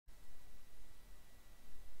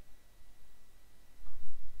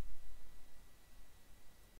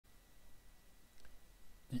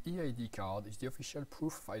The eID card is the official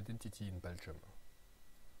proof of identity in Belgium.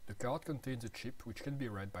 The card contains a chip which can be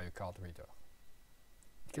read by a card reader.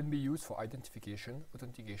 It can be used for identification,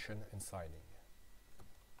 authentication and signing.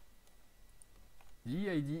 The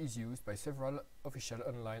eID is used by several official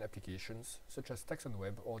online applications such as Tax on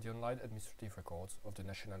Web or the online administrative records of the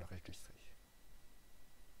National Registry.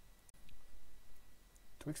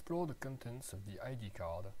 To explore the contents of the ID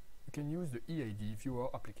card, you can use the eID Viewer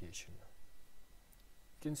application.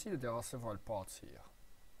 You can see that there are several parts here.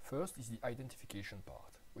 First is the identification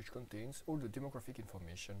part, which contains all the demographic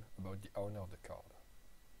information about the owner of the card.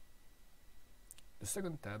 The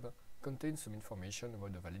second tab contains some information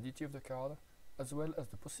about the validity of the card, as well as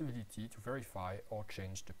the possibility to verify or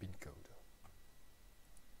change the PIN code.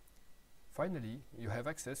 Finally, you have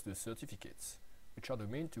access to the certificates, which are the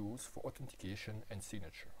main tools for authentication and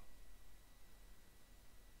signature.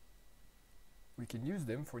 We can use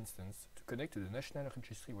them, for instance, to connect to the National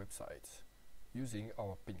Registry website using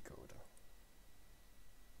our PIN code.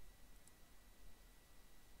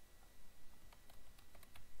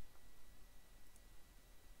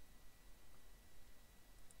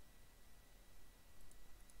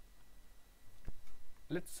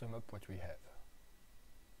 Let's sum up what we have.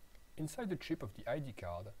 Inside the chip of the ID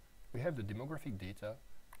card, we have the demographic data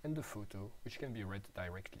and the photo, which can be read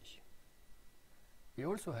directly. We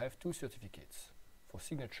also have two certificates for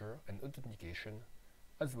signature and authentication,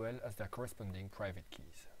 as well as their corresponding private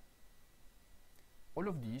keys. All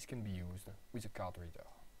of these can be used with a card reader.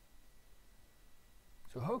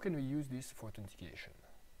 So how can we use this for authentication?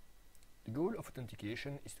 The goal of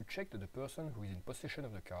authentication is to check that the person who is in possession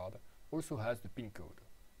of the card also has the PIN code,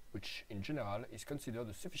 which in general is considered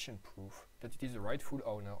a sufficient proof that it is the rightful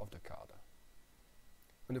owner of the card.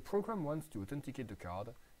 When the program wants to authenticate the card,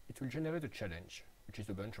 it will generate a challenge, which is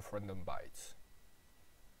a bunch of random bytes.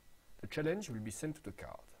 The challenge will be sent to the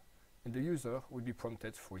card, and the user will be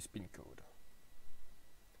prompted for his PIN code.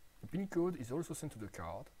 The PIN code is also sent to the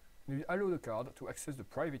card, and will allow the card to access the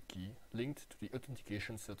private key linked to the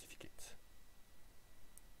authentication certificate.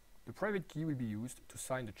 The private key will be used to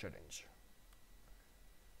sign the challenge.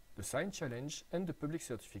 The signed challenge and the public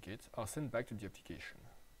certificate are sent back to the application.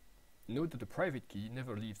 Note that the private key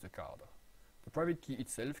never leaves the card. The private key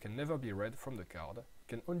itself can never be read from the card. It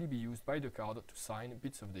can only be used by the card to sign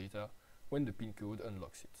bits of data when the PIN code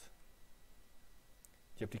unlocks it.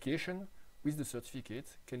 The application, with the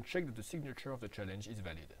certificate, can check that the signature of the challenge is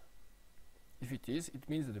valid. If it is, it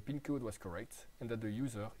means that the PIN code was correct and that the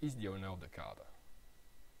user is the owner of the card.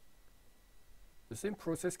 The same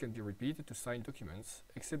process can be repeated to sign documents,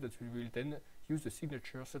 except that we will then use the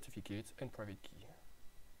signature, certificate and private key.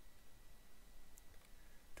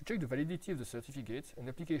 To check the validity of the certificate, an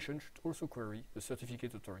application should also query the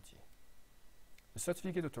certificate authority. The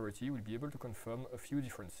certificate authority will be able to confirm a few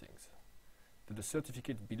different things. That the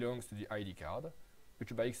certificate belongs to the ID card,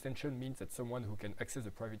 which by extension means that someone who can access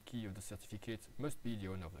the private key of the certificate must be the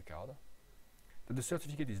owner of the card. That the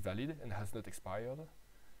certificate is valid and has not expired,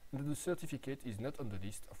 and that the certificate is not on the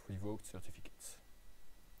list of revoked certificates.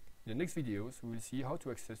 In the next videos, we will see how to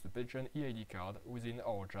access the Belgian eID card within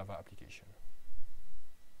our Java application.